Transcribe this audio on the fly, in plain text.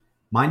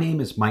My name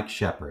is Mike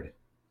Shepard.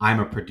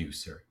 I'm a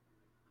producer.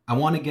 I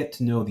want to get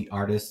to know the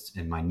artists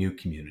in my new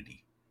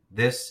community.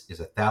 This is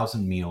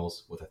 1,000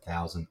 Meals with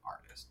 1,000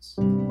 Artists.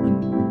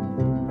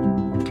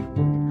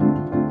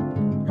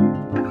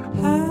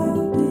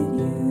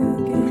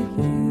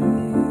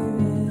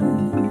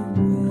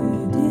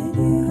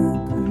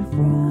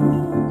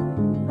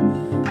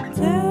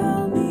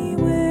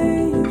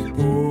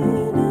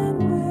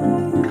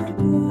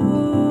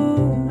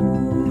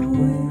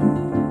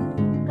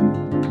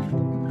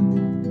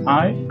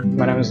 Hi,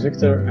 my name is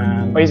Viktor,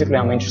 and basically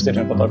I'm interested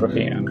in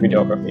photography and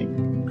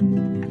videography.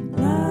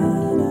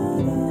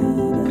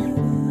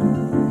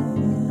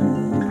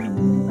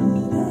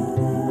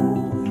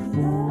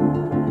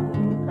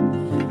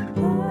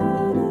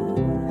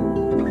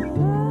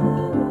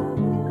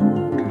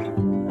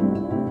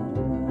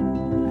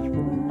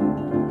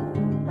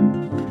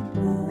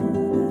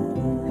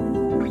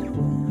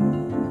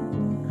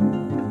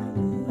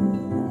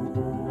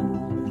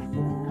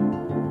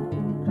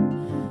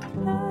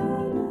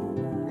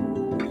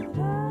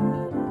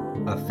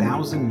 A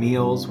 1,000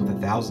 Meals with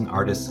 1,000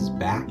 Artists is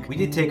back. We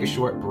did take a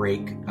short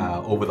break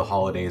over the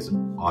holidays,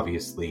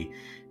 obviously.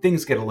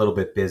 Things get a little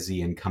bit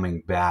busy, and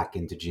coming back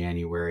into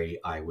January,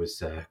 I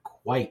was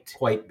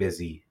quite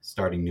busy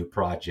starting new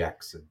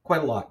projects and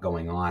quite a lot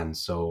going on.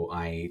 So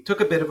I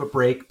took a bit of a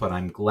break, but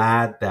I'm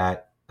glad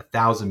that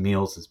 1,000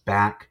 Meals is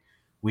back.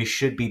 We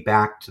should be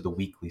back to the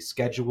weekly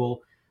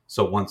schedule.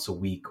 So once a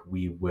week,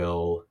 we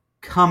will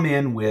come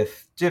in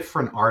with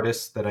different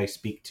artists that I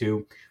speak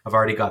to. I've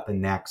already got the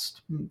next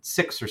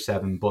 6 or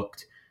 7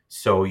 booked,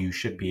 so you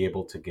should be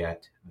able to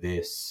get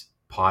this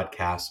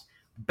podcast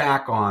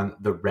back on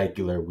the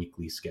regular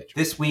weekly schedule.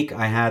 This week,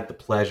 I had the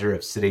pleasure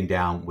of sitting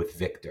down with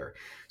Viktor.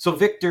 So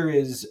Viktor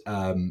is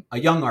a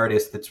young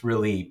artist that's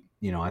really,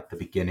 at the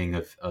beginning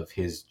of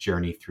his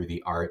journey through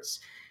the arts.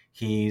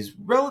 He's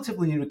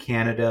relatively new to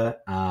Canada.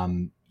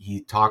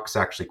 He talks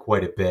actually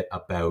quite a bit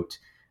about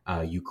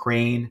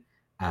Ukraine,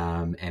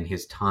 and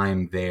his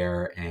time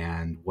there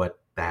and what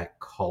that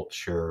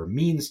culture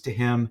means to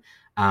him,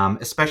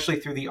 especially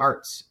through the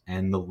arts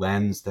and the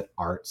lens that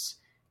arts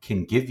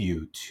can give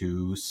you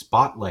to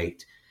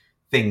spotlight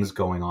things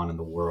going on in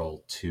the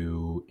world,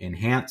 to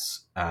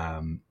enhance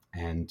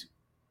and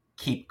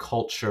keep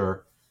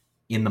culture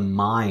in the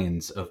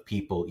minds of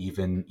people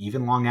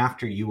even long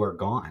after you are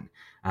gone.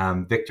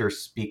 Viktor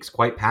speaks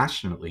quite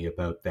passionately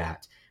about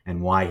that and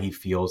why he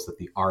feels that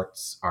the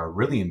arts are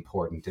really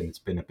important, and it's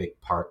been a big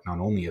part not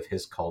only of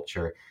his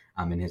culture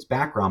and his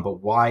background,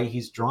 but why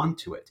he's drawn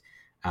to it.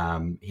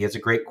 He has a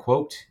great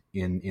quote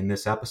in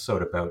this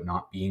episode about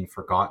not being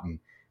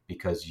forgotten,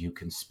 because you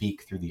can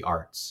speak through the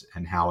arts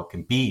and how it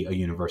can be a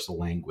universal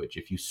language.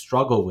 If you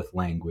struggle with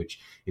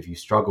language, if you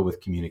struggle with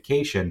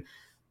communication,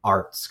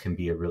 arts can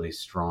be a really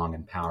strong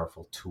and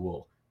powerful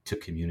tool to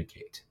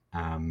communicate.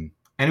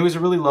 And it was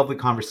a really lovely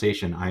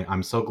conversation.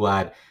 I'm so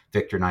glad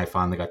Viktor and I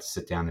finally got to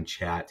sit down and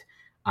chat.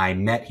 I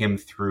met him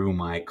through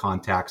my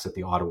contacts at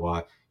the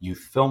Ottawa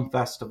Youth Film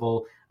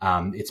Festival.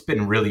 It's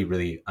been really,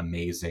 really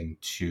amazing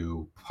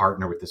to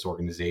partner with this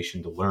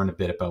organization, to learn a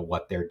bit about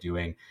what they're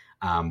doing.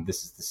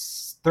 This is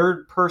the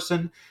third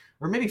person,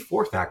 or maybe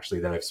fourth actually,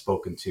 that I've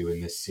spoken to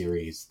in this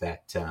series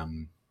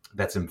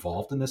that's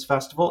involved in this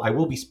festival. I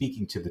will be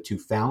speaking to the 2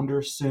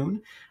 founders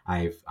soon.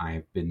 I've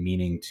been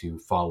meaning to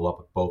follow up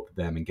with both of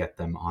them and get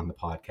them on the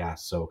podcast,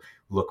 so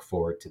look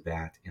forward to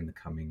that in the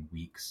coming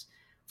weeks.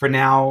 For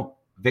now,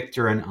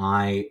 Viktor and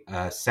I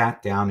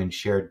sat down and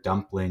shared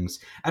dumplings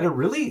at a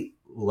really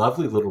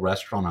lovely little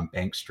restaurant on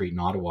Bank Street in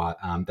Ottawa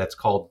that's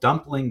called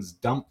Dumplings.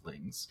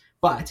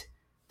 But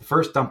the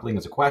first dumpling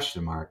is a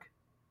question mark,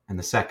 and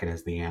the second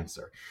is the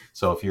answer.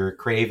 So if you're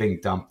craving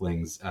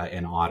dumplings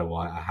in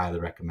Ottawa, I highly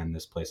recommend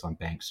this place on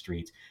Bank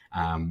Street.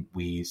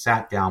 We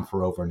sat down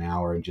for over an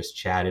hour and just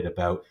chatted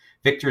about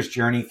Viktor's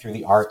journey through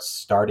the arts,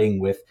 starting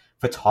with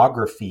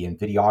photography and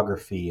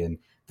videography and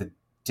the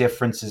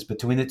differences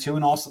between the two,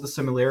 and also the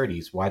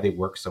similarities, why they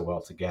work so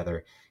well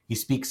together. He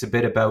speaks a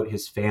bit about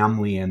his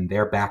family and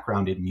their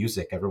background in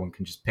music. Everyone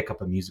can just pick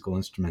up a musical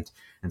instrument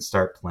and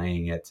start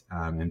playing it.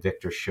 And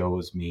Viktor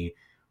shows me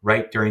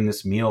right during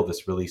this meal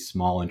this really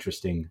small,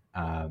 interesting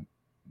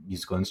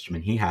musical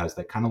instrument he has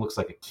that kind of looks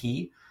like a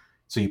key.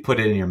 So you put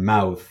it in your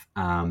mouth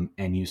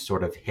and you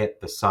sort of hit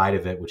the side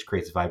of it, which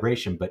creates a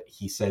vibration. But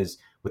he says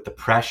with the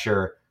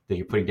pressure that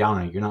you're putting down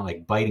on it, you're not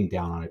like biting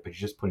down on it, but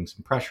you're just putting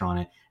some pressure on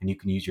it, and you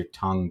can use your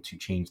tongue to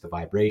change the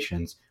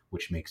vibrations,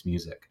 which makes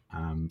music.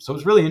 So it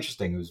was really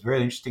interesting. It was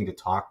very interesting to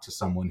talk to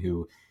someone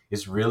who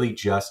is really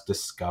just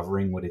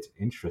discovering what its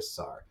interests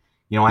are.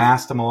 I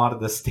asked him a lot of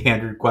the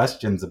standard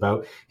questions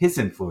about his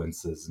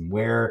influences and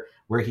where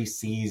he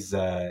sees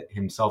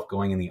himself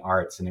going in the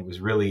arts. And it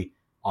was really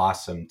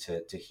awesome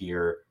to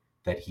hear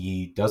that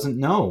he doesn't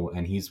know,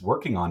 and he's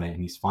working on it,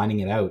 and he's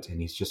finding it out,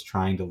 and he's just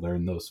trying to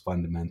learn those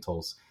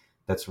fundamentals.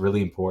 That's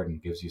really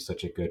important. Gives you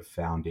such a good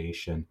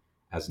foundation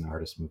as an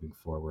artist moving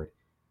forward.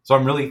 So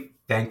I'm really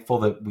thankful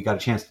that we got a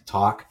chance to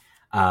talk.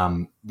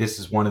 This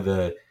is one of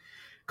the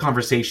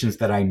conversations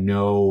that I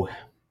know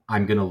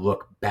I'm going to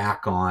look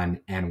back on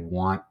and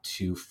want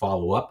to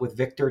follow up with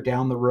Viktor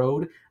down the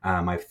road.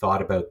 I've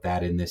thought about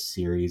that in this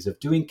series of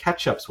doing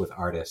catch-ups with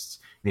artists,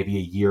 maybe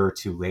a year or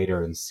two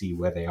later, and see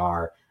where they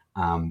are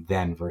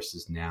then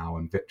versus now.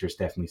 And Viktor's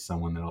definitely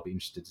someone that I'll be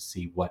interested to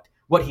see what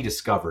he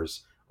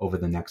discovers over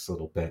the next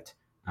little bit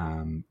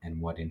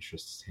and what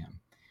interests him.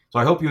 So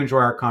I hope you enjoy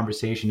our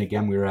conversation.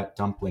 Again, we were at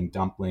Dumpling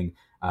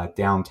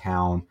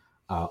downtown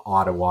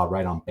Ottawa,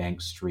 right on Bank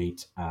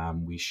Street.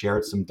 We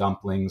shared some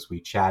dumplings.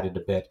 We chatted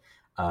a bit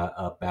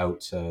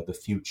about the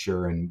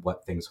future and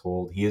what things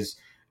hold. He is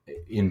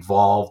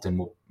involved and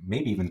will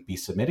maybe even be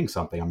submitting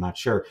something, I'm not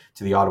sure,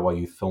 to the Ottawa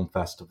Youth Film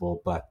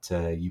Festival, but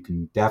you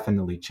can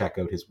definitely check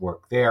out his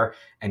work there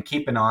and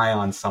keep an eye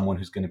on someone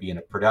who's going to be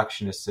a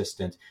production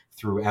assistant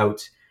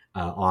throughout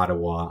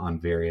Ottawa on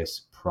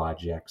various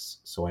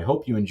projects. So I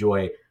hope you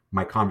enjoy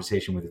my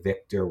conversation with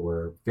Viktor.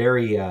 We're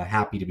very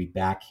happy to be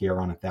back here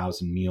on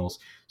 1,000 Meals.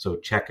 So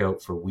check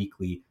out for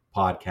weekly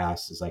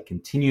podcasts as I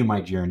continue my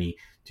journey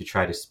to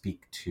try to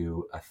speak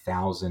to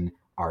 1,000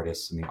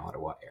 artists in the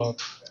Ottawa area.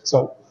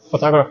 So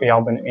photography,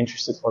 I've been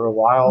interested for a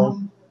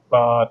while,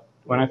 but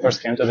when I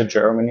first came to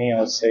Germany, I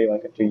would say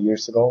like 2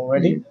 years ago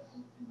already,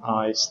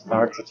 I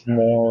started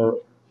more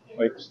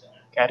like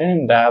getting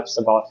in depth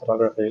about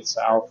photography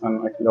itself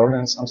and like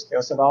learning some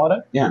skills about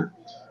it. Yeah.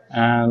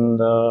 And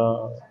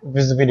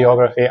with the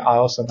videography, I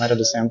also met at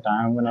the same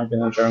time when I've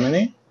been in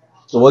Germany.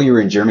 So while you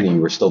were in Germany, you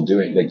were still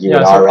doing, like you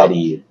had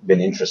already been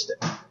interested.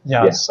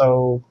 Yeah,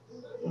 so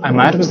I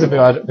met with the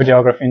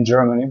videography in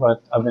Germany,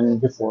 but I've been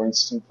before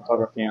interested in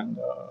photography and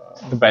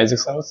the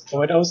basics of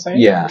it, I would say.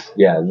 Yeah,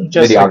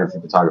 just videography,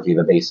 like, photography,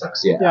 the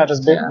basics, yeah.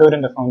 Just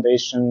building the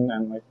foundation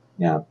and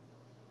like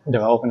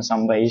developing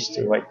some ways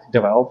to like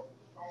develop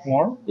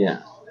more.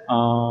 Yeah.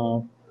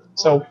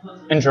 So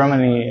in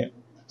Germany,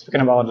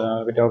 speaking about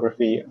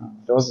videography,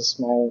 there was a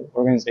small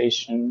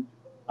organization,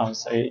 I would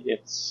say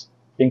it's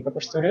Pink Pepper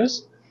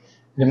Studios.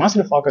 They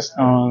mostly focused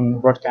on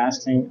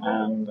broadcasting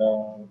and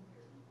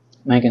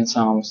making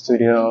some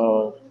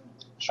studio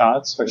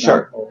shots. For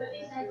example,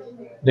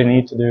 they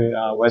need to do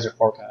a weather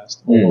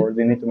forecast or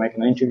they need to make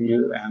an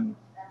interview and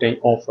they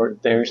offer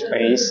their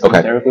space and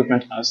their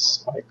equipment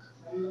as like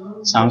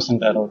something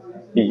that will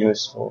be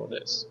used for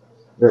this.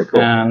 Very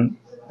cool. And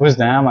with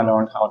them, I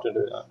learned how to do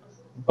that.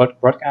 But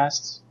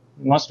broadcasts,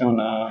 mostly on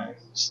a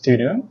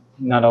studio,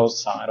 not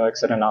outside or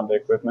setting up the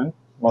equipment,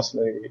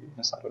 mostly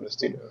inside of the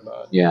studio.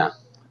 But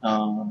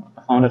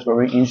I found it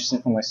very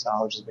interesting for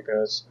myself just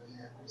because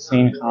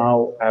seeing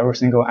how every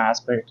single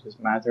aspect is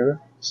matter.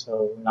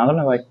 So not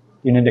only like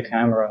you need the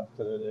camera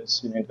to do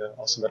this, you need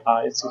also the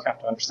lights. You have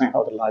to understand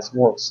how the lights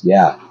works.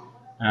 Yeah.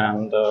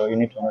 And you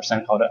need to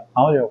understand how the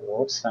audio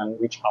works and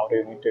which audio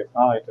you need to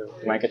apply to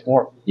make it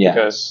work. Yeah.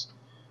 Because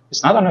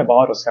it's not only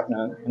about what's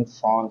happening in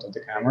front of the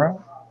camera,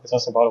 it's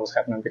also about what's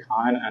happening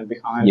behind, and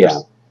behind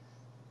there's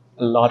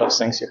a lot of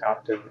things you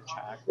have to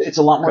check. It's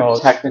a lot more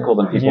technical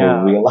than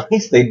people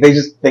realize. They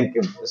just think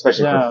of,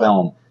 especially for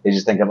film, they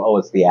just think of,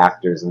 it's the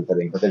actors and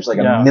everything, but there's like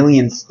a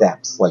million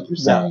steps, like you're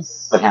saying,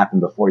 that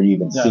happen before you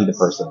even see the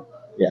person.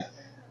 Yeah.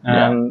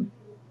 And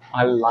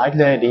I like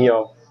the idea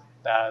of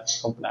that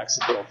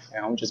complexity of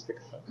film just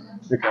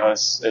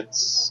because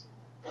it's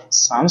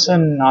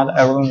something not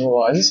everyone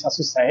realizes, as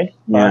you said.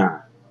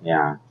 But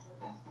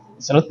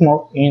it's a lot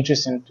more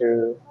interesting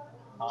to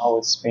how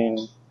it's been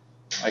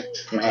like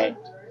made.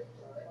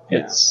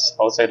 It's,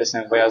 I would say, the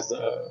same way as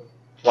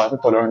why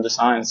people learn the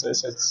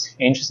sciences. It's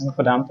interesting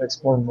for them to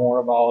explore more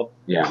about,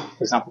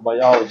 for example,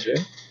 biology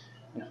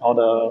and how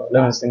the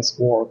living things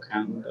work.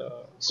 And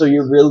so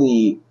you're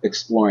really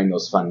exploring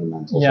those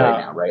fundamentals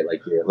right now, right?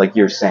 Like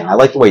you're saying, I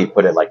like the way you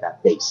put it, like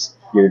that base.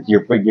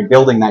 You're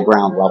building that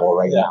ground level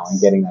right now and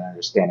getting that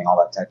understanding, all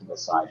that technical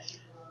side.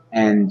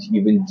 And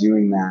you've been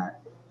doing that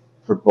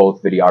for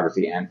both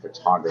videography and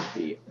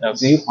photography.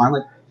 Do you find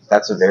like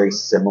that's a very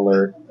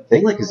similar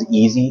thing? Like, is it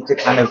easy to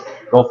kind of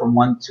go from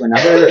one to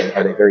another?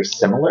 Are they very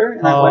similar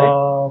in that way?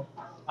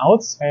 I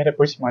would say they're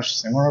pretty much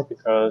similar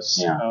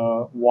because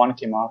one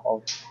came up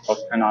of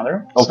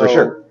another. Oh, so, for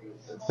sure.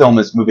 Film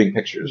is moving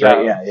pictures,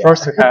 right? Yeah.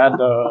 First we had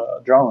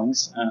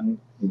drawings, and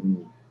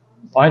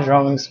by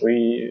drawings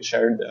we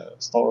shared the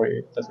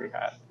story that we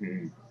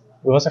had.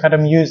 We also had a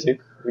music,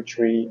 which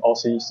we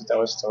also used to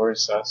tell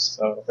stories as,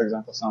 for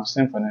example, some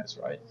symphonies,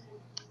 right?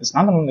 It's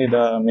not only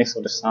the mix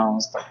of the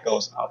sounds that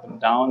goes up and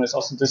down, it's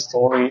also the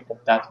story of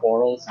that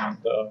world, and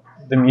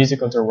the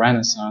music of the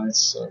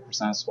Renaissance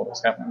presents what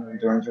was happening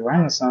during the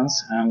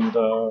Renaissance, and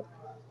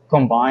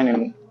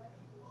combining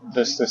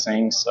these two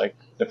things, like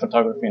the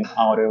photography and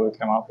audio, we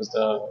came up with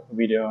the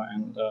video,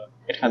 and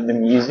it had the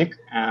music,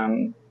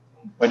 and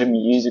by the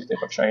music they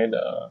portrayed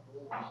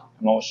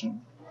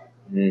emotion.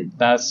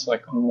 That's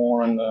like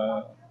more on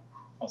the,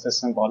 I'll say,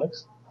 symbolic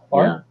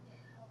part,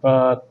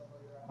 but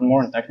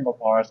more in technical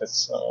part,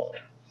 it's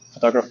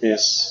photography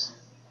is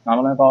not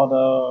only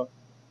about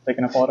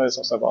taking a photo, it's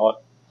also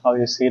about how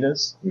you see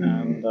this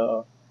and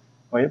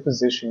where you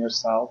position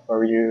yourself,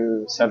 where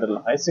you set the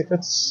lights if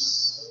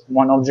it's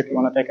one object you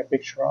want to take a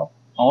picture of.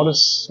 all the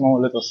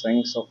small little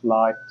things of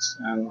light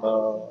and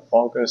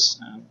focus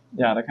and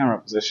the camera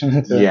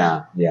position too.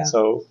 Yeah.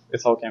 So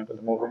it all came to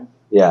the movie.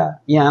 Yeah,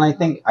 and I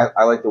think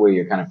I like the way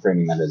you're kind of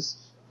framing that as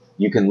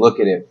you can look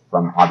at it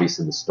from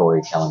obviously the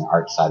storytelling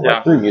art side.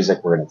 Where through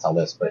music, we're going to tell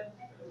this, but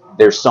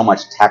there's so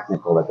much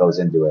technical that goes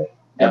into it.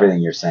 Everything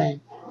you're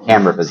saying,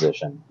 camera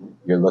position,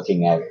 you're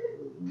looking at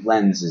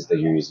lenses that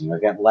you're using, you're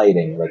looking at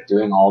lighting, like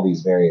doing all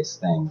these various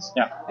things.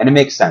 Yeah. And it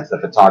makes sense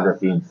that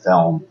photography and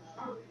film,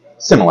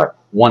 similar.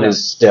 One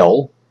is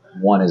still,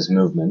 one is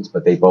movement,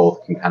 but they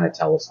both can kind of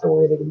tell a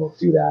story. They can both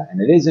do that.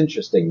 And it is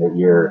interesting that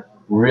you're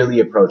really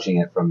approaching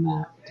it from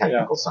that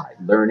technical side,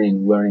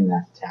 learning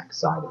that tech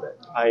side of it.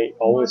 I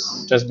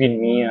always just been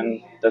me,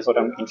 and that's what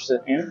I'm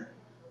interested in.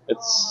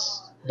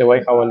 It's the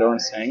way how I learn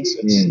things.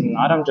 It's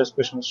not I'm just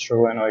pushing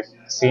through and like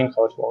seeing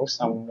how it works.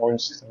 I'm more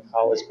interested in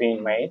how it's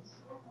being made.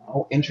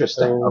 Oh,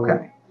 interesting. So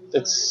okay.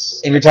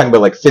 And you're talking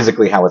about like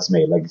physically how it's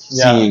made, like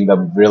seeing the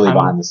really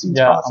behind the scenes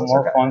process. I'm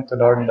more fun to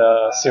learn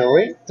the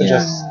theory, to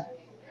just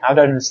have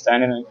that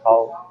understanding of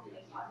how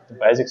the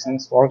basic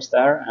things works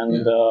there.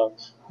 And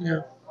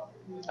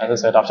as I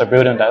said, after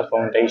building that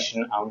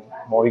foundation, I'm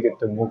more eager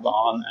to move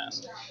on.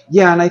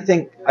 And I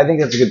think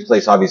that's a good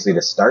place, obviously,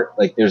 to start.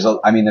 Like, there's a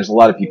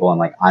lot of people, and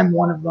like I'm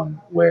one of them,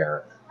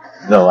 where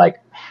the like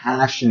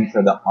passion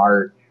for the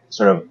art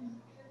sort of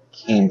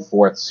came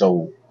forth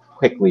so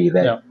quickly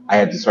that I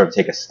had to sort of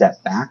take a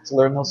step back to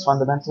learn those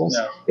fundamentals.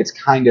 It's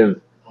kind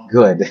of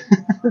good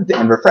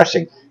and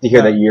refreshing to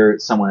hear that you're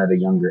someone at a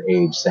younger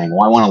age saying,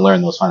 well, I want to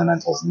learn those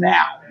fundamentals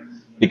now,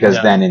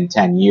 because then in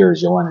 10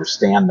 years you'll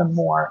understand them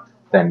more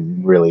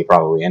than really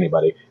probably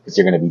anybody, because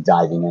you're going to be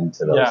diving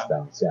into those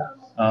things.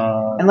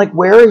 And like,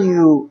 where are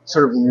you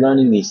sort of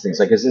learning these things?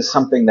 Like, is this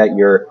something that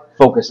you're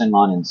focusing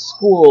on in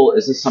school?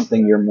 Is this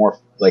something you're more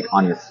like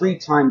on your free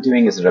time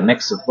doing? Is it a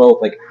mix of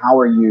both? Like, how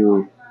are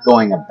you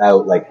going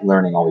about like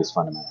learning all these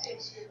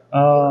fundamentals?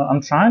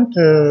 I'm trying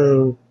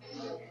to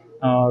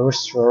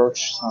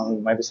research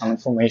some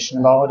information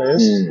about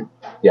this.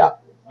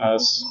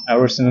 As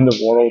everything in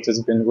the world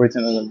has been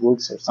written in the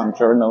books or some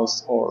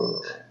journals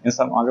or in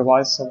some other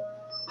ways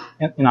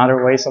in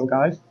other ways of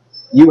guide.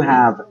 You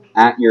have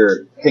at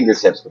your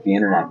fingertips with the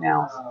internet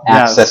now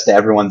access to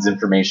everyone's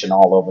information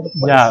all over the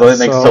place. So it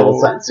makes total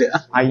sense.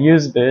 I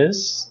use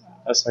this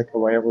as like a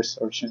way of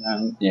researching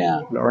and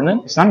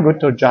learning. It's not good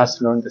to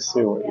just learn the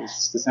theory.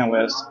 It's the same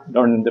way as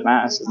learning the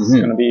math. It's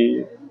going to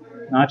be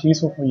not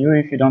useful for you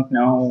if you don't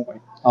know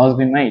like, how it's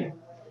been made.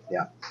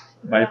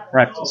 By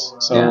practice.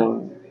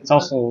 So it's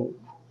also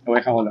a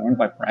way how I learn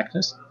by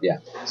practice.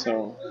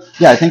 So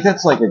I think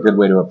that's like a good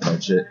way to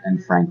approach it.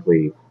 And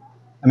frankly,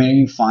 I mean, are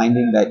you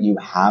finding that you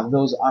have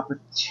those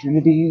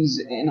opportunities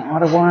in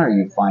Ottawa? Are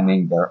you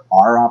finding there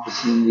are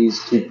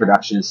opportunities to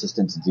production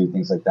assistant to do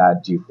things like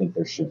that? Do you think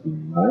there should be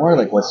more?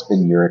 Like, what's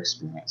been your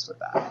experience with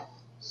that?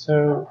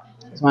 So,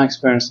 it's my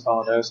experience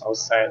about this. I would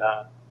say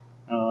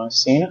that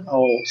seeing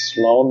how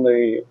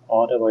slowly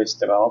Ottawa is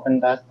developing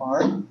that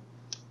part,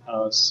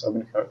 so I've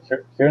been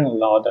hearing a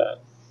lot that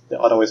the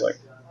Ottawa is like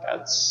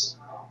gets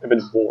a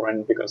bit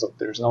boring because of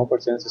there's no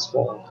opportunities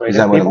for creative people. Is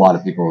that what a lot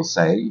of people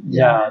say?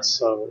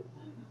 So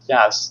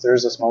yes,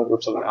 there's a small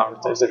groups of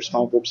artists, there's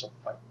small groups of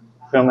like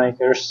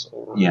filmmakers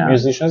or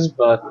musicians,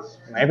 but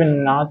maybe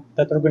not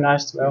that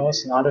organized well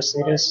as in other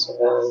cities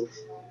or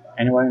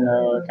anywhere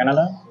in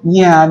Canada.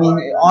 I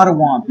mean,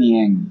 Ottawa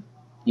being,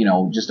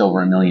 just over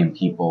 1 million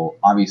people,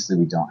 obviously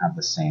we don't have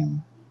the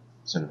same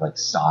sort of like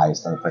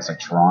size that a place like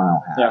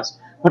Toronto has.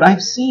 But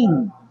I've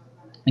seen,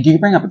 like, you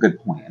bring up a good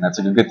point, and that's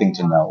a good thing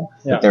to know,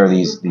 that there are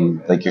these,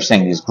 like you're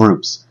saying, these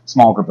groups,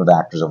 small group of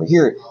actors over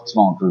here,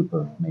 small group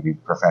of maybe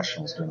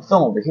professionals doing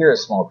film over here,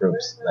 small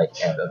groups like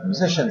of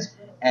musicians,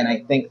 and I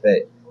think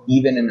that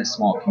even in a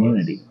small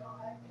community,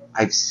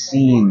 I've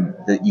seen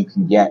that you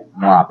can get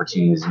more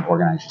opportunities and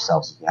organize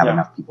yourselves if you have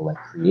enough people like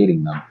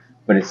creating them.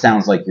 But it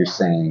sounds like you're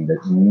saying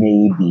that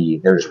maybe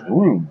there's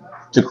room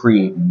to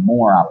create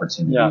more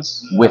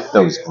opportunities with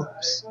those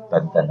groups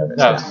than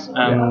there is.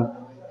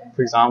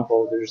 For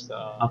example, there's the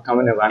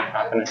upcoming event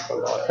happening for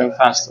the film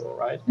festival,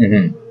 right?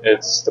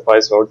 It's the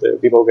place where the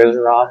people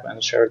gather up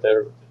and share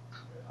their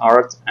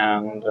art,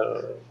 and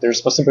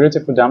there's possibility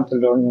for them to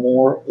learn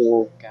more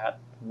or get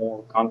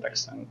more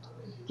context. And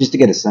just to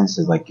get a sense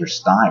of like your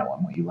style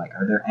and what you like,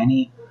 are there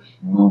any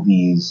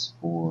movies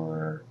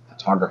or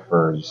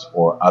photographers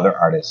or other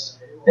artists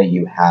that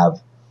you have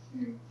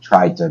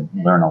tried to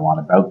learn a lot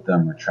about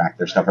them or track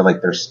their stuff, or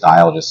like their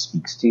style just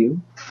speaks to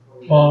you?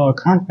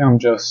 Currently I'm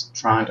just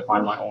trying to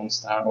find my own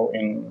style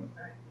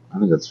I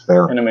think that's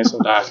fair. In the midst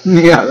of that.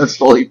 That's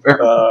totally fair.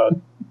 But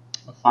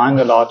I find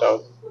a lot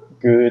of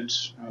good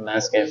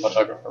landscape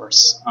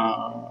photographers.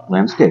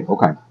 Landscape,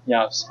 okay.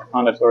 Yes, I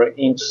found it very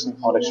interesting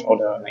how they show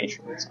the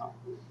nature itself.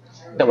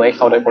 The way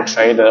how they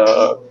portray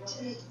the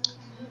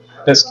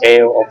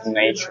scale of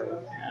nature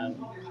and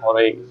how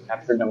they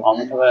capture the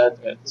moment of it,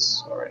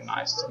 it's very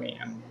nice to me.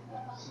 And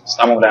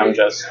some of them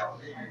just,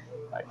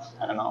 like,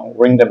 I don't know,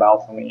 ring the bell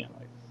for me. And,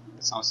 like,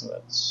 it's something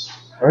that's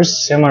very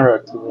similar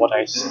to what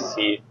I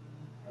see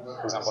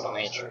for example, the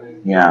nature.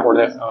 Yeah. Or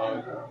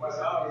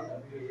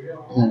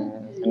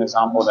an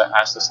example that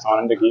has the stone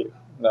and the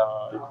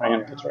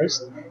Ukrainian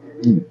guitarist.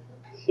 Mm.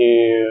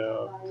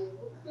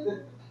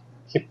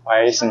 He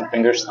plays in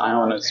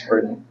fingerstyle, and it's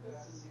very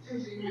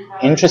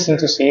interesting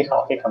to see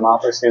how he come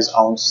up with his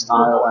own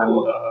style and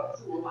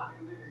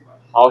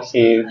how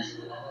he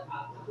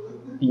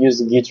used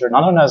the guitar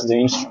not only as the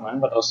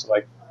instrument but also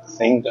like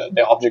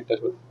the object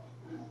that would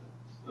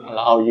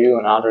allow you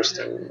and others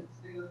to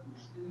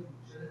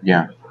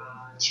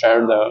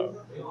share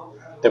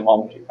the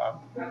moment you have.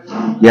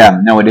 Yeah,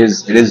 no, it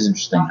is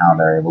interesting how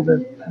they're able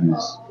to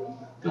use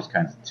those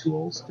kinds of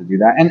tools to do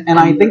that. And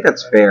I think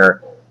that's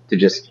fair to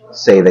just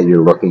say that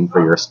you're looking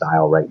for your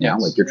style right now.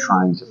 Like you're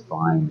trying to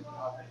find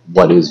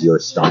what is your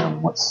style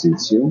and what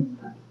suits you.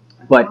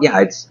 But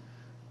yeah,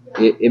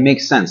 it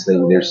makes sense.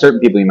 There's certain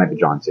people you might be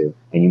drawn to,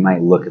 and you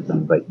might look at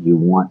them, but you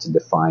want to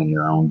define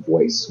your own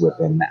voice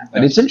within that.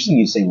 And it's interesting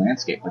you say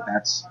landscape, but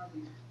that's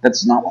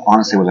not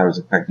honestly what I was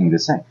expecting you to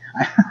say.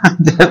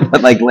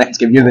 But like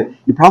landscape, you're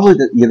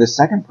the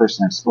second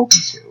person I've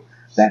spoken to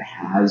that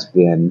has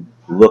been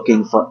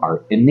looking for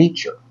art in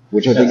nature,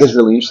 which I think is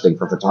really interesting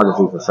for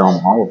photography, for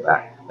film, all of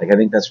that. Like I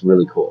think that's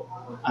really cool.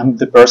 I'm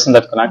the person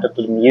that connected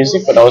to the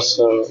music, but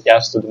also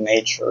to the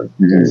nature,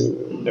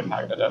 to the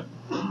fact that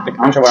the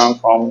country where I'm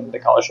from, the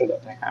culture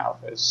that they have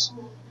is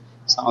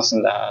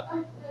something that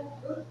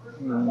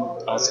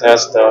as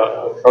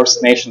the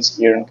First Nations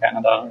here in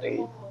Canada,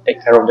 they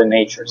take care of the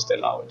nature, they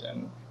love it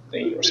and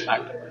they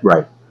respect it.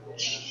 Right.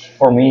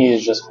 For me,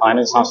 it's just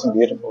finding something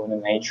beautiful in the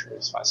nature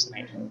is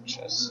fascinating.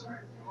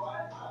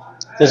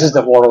 This is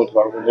the world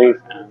where we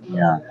live in.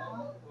 Yeah.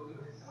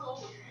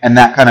 And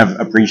that kind of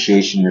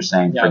appreciation you're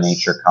saying for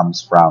nature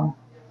comes from,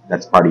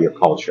 that's part of your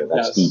culture,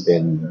 that's deep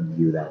in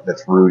you,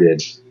 that's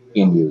rooted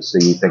in you. So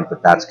you think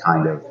that that's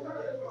kind of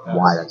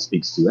why that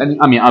speaks to you.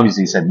 And I mean,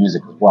 obviously you said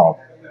music as well,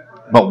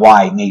 but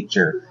why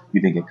nature,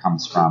 you think it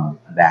comes from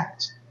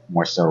that,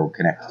 more so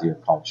connected to your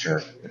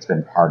culture, it's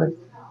been part of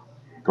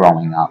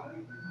growing up,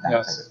 that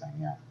type of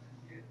thing,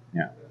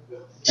 yeah.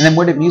 And then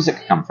where did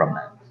music come from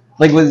then?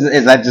 Like,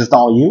 is that just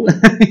all you?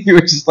 You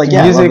were just like,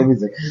 I love the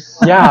music.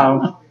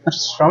 Yeah,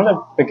 just from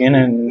the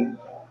beginning,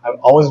 I've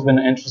always been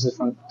interested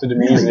to the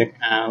music,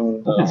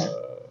 and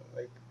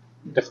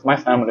my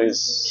family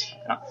is,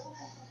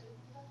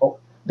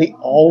 they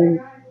all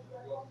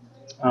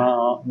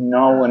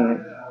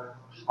know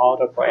how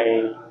to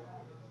play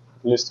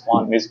at least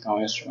one musical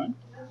instrument.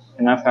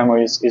 In my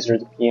family, it's either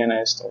the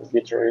pianist or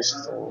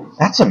guitarist.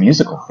 That's a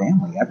musical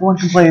family. Everyone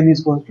can play a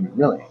musical instrument,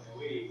 really?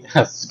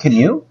 Yes. Can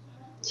you?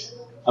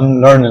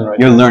 I'm learning right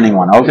now. You're learning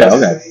one. Okay,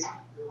 okay.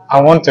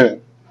 I want to,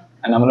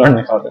 and I'm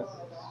learning how to.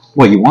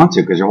 Well, you want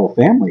to because your whole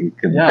family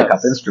can pick up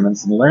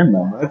instruments and learn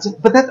them.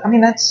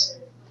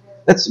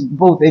 That's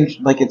both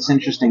it's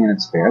interesting and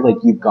it's fair. Like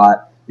you've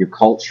got your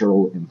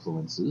cultural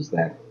influences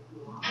that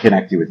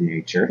connect you with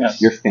nature.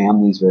 Yes. Your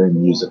family's very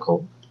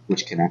musical,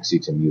 which connects you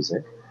to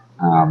music.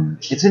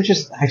 It's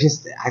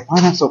interesting. I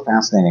find that so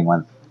fascinating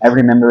when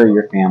every member of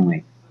your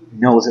family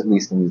knows at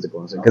least a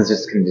musical instrument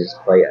because can just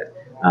play it.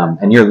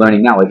 And you're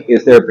learning now. Like,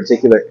 is there a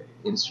particular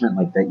instrument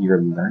like that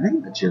you're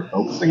learning that you're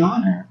focusing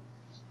on? Or?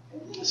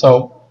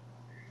 So,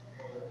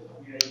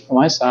 for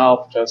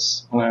myself,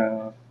 just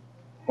when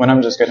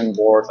I'm just getting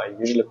bored, I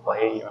usually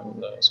play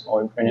the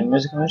small Ukrainian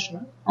musical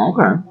instrument.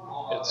 Okay.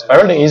 It's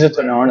fairly easy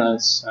to learn.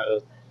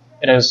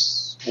 It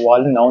is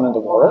well known in the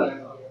world.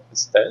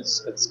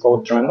 It's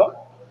called drimba.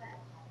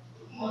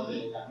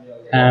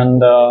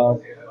 And how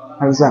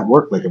does that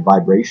work? Like a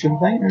vibration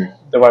thing? Or?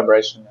 The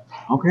vibration.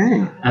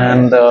 Okay.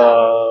 And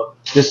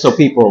just so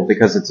people,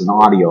 because it's an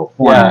audio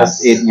format,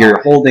 you're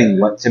holding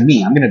what to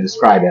me. I'm going to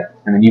describe it,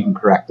 and then you can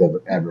correct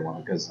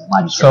everyone because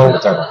my description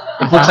is terrible.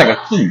 It looks like a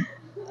key.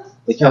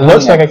 Like it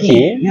looks like a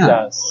key.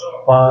 Yes,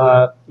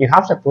 but you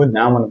have to put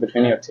them on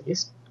between your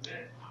teeth.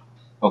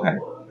 Okay.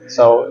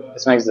 So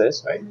it makes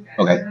this, right?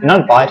 Okay. You're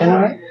not biting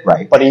on it,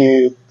 right? But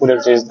you put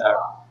your teeth there,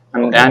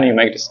 and then you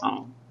make the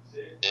sound.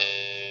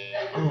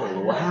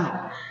 Oh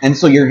wow! And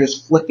so you're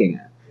just flicking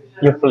it.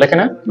 You're flicking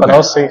it, but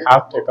also you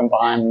have to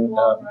combine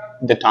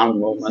the tongue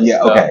movements.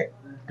 Yeah, okay.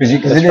 Because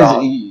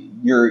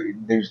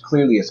there's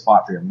clearly a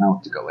spot for your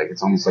mouth to go. Like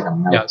it's almost like a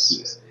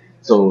mouthpiece.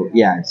 So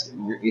yeah,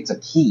 it's a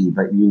key,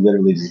 but you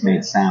literally just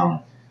made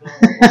sound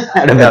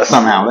out of it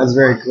somehow. That's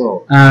very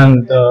cool.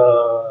 And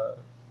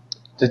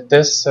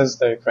this is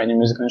the Ukrainian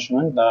musical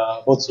instrument.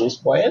 The Hutsus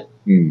play it,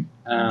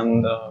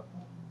 and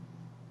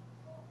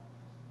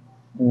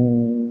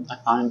I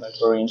find that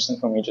very interesting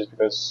for me, just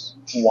because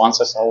once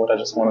I saw it, I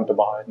just wanted to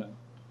buy it.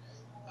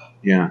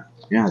 Yeah,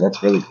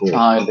 that's really cool.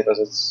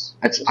 Because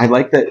I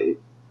like that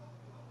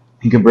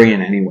you can bring it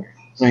anywhere.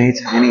 So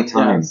any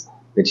time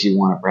that you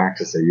want to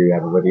practice it, you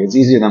have it with you. It's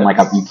easier than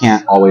you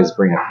can't always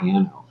bring a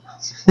piano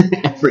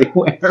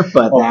everywhere,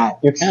 but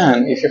you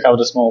can if you have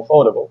the small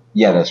foldable.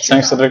 Yeah, that's true.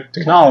 Thanks to the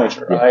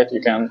technology, right?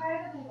 You can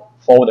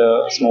fold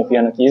a small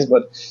piano keys,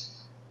 but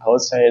I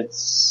would say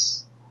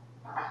it's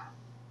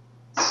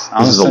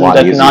this is a lot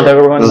easier. Not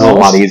everyone this is knows. A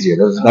lot easier.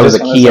 That was a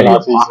key in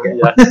our pocket.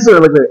 Yeah.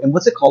 And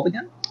what's it called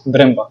again?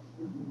 Drimba.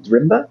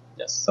 Drimba?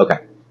 Yes. Okay.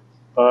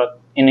 But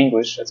in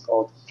English, it's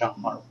called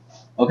drummer.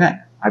 Okay.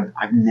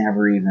 I've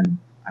never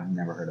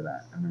heard of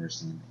that. I've never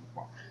seen it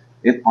before.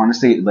 It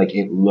honestly, like,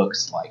 it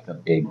looks like a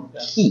big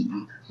key,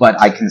 but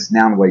I can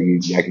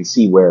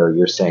see where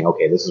you're saying,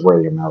 okay, this is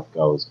where your mouth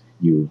goes.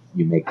 You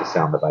make the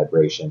sound, the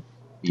vibration.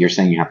 You're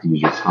saying you have to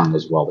use your tongue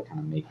as well to kind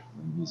of make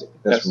the music.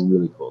 That's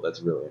really cool.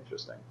 That's really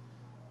interesting.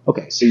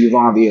 Okay, so you've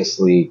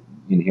obviously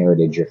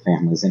inherited your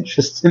family's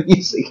interest in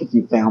music if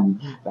you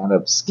found that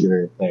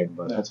obscure thing,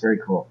 but that's very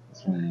cool.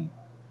 That's really neat.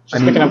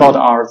 Speaking about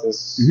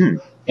artists, in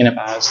the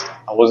past,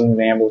 I wasn't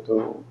able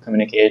to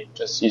communicate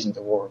just using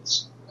the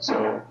words.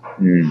 So,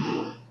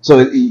 so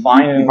you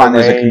find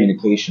there's a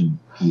communication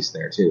piece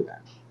there too,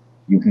 then?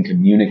 You can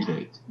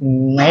communicate.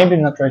 Maybe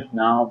not right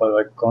now, but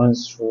like going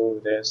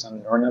through this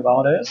and learning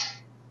about it,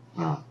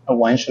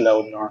 eventually I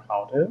would learn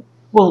how to.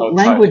 Well,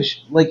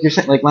 language, like you're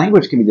saying, like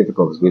language can be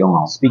difficult because we don't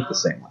all speak the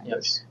same language.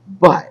 Yes.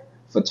 But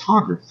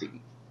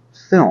photography,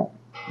 film,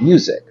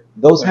 music,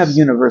 those have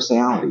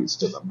universalities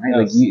to them, right?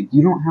 Yes. Like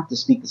you don't have to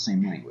speak the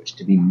same language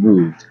to be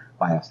moved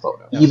by a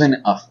photo. Yes.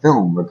 Even a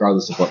film,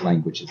 regardless of what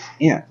language it's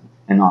in,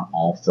 and not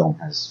all film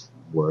has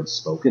words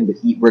spoken, but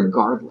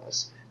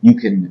regardless, you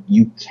can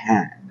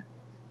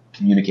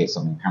communicate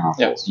something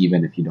powerful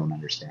even if you don't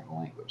understand the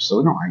language.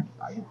 So no, I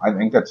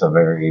think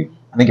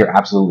I think you're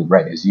absolutely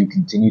right. As you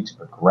continue to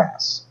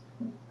progress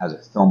as a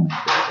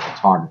filmmaker, as a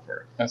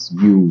photographer,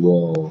 you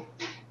will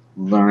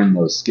learn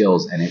those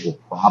skills, and it will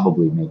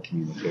probably make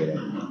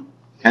communicating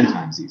 10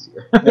 times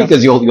easier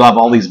because you'll have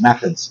all these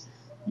methods.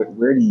 But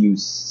where do you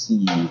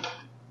see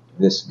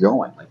this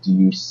going? Like, do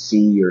you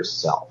see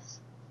yourself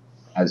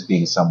as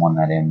being someone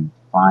that in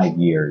 5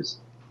 years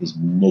is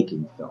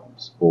making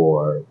films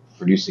or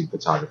producing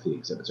photography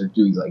exhibits, or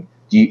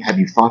have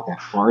you thought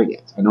that far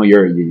yet? I know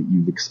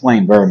you've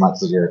explained very much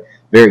that you're a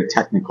very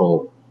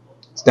technical,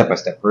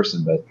 step-by-step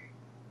person, but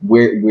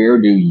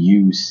where do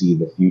you see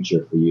the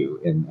future for you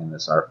in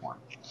this art form?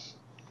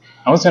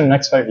 I would say in the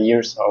next 5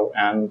 years I'll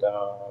end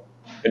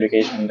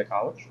education in the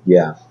college.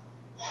 Yeah.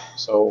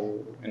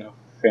 So,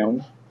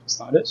 film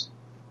studies.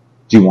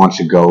 Do you want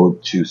to go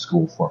to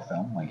school for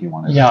film? Like you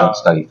want to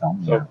study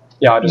film? So,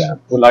 I just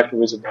would like to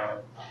visit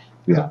the.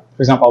 For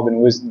example, I've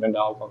been visiting the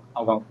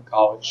Algonquin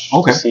College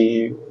to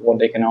see what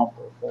they can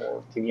offer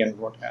for TV and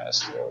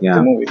broadcast, or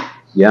the movie,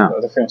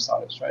 or the film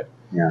studies, right?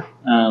 Yeah.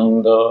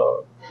 And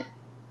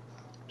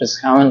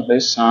just having at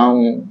least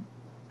some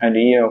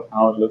idea of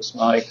how it looks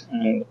like,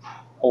 and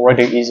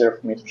already easier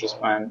for me to just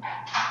plan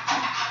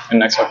in the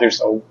next 5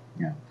 years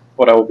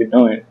what I will be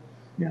doing.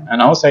 Yeah.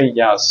 And I would say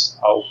yes,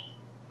 I'll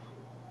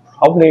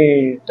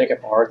probably take a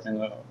part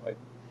in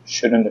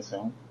shooting the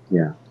film.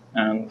 Yeah.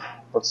 And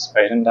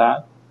participate in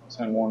that.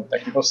 So I'm more on the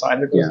technical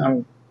side because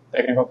I'm a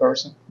technical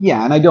person.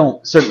 Yeah, and I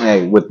don't,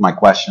 certainly with my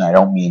question, I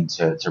don't mean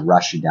to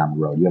rush you down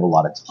the road. You have a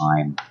lot of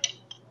time,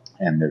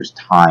 and there's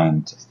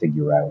time to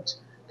figure out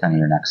kind of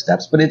your next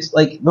steps. But it's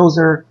like,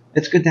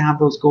 it's good to have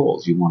those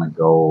goals. You want to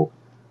go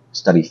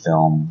study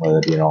film, whether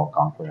it be at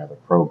Algonquin or other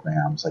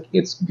programs. Like,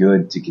 it's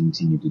good to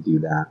continue to do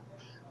that.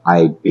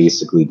 I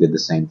basically did the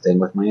same thing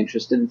with my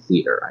interest in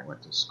theater. I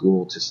went to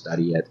school to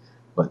study it,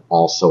 but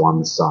also on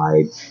the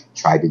side,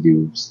 tried to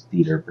do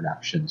theater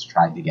productions,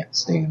 tried to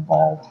stay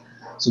involved.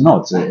 So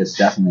no, it's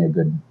definitely a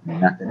good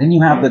method, and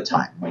you have the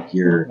time. Like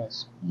you've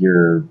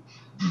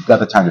got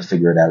the time to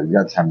figure it out. You've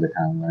got the time to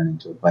kind of learn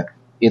into it. But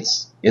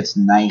it's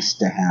nice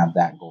to have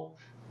that goal.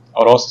 I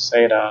would also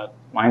say that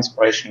my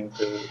inspiration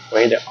to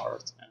create the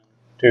art and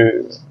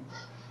to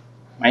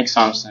make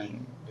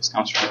something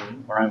comes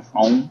from where I'm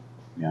from.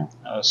 Yeah.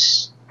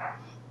 As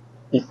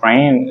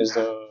Ukraine is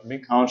a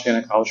big country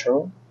and a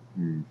cultural.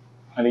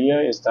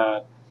 Idea is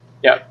that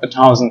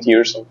 1,000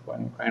 years of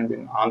when Ukraine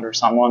been under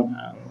someone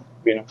and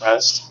being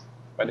oppressed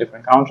by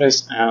different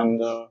countries, and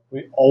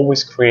we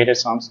always created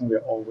something. We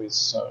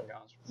always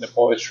the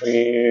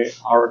poetry,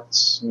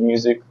 arts,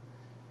 music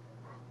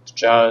to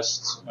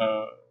just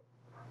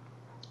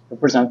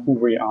represent who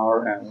we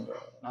are and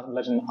not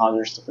letting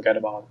others to forget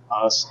about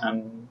us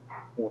and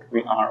what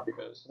we are,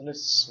 because at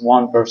least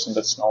one person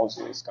that knows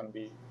you is going to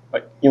be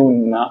like you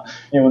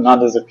will not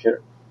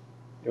disappear.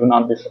 You will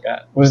not be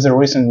forgotten. With the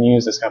recent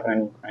news that's happening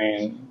in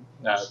Ukraine,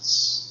 that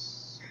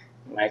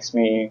makes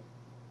me,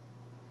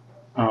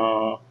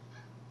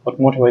 what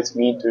motivates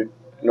me to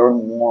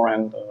learn more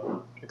and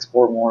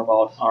explore more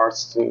about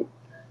arts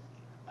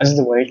as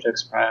the way to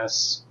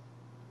express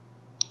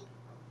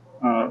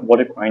what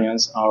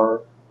Ukrainians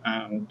are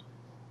and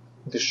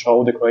to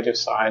show the creative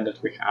side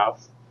that we have,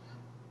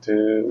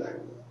 to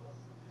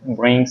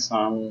bring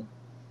some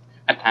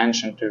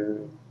attention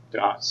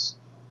to us.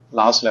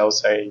 Lastly, I would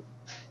say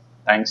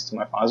thanks to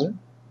my father,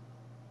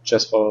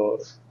 just for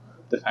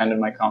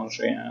defending my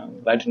country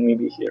and letting me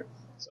be here.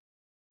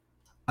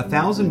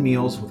 1,000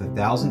 Meals with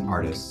 1,000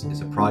 Artists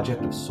is a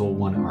project of Soul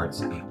One Arts,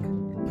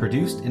 Inc.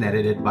 Produced and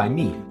edited by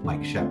me,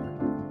 Mike Shepard.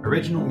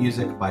 Original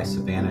music by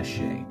Savannah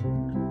Shea.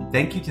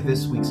 Thank you to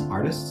this week's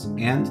artists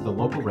and to the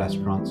local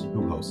restaurants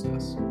who host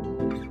us.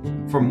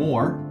 For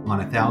more on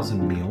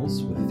 1,000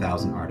 Meals with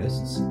 1,000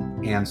 Artists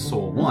and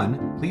Soul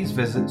One, please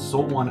visit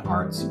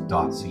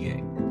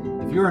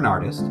soulonearts.ca. If you're an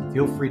artist,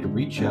 feel free to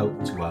reach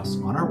out to us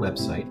on our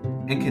website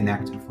and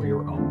connect for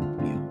your own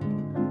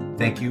meal.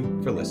 Thank you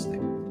for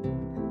listening.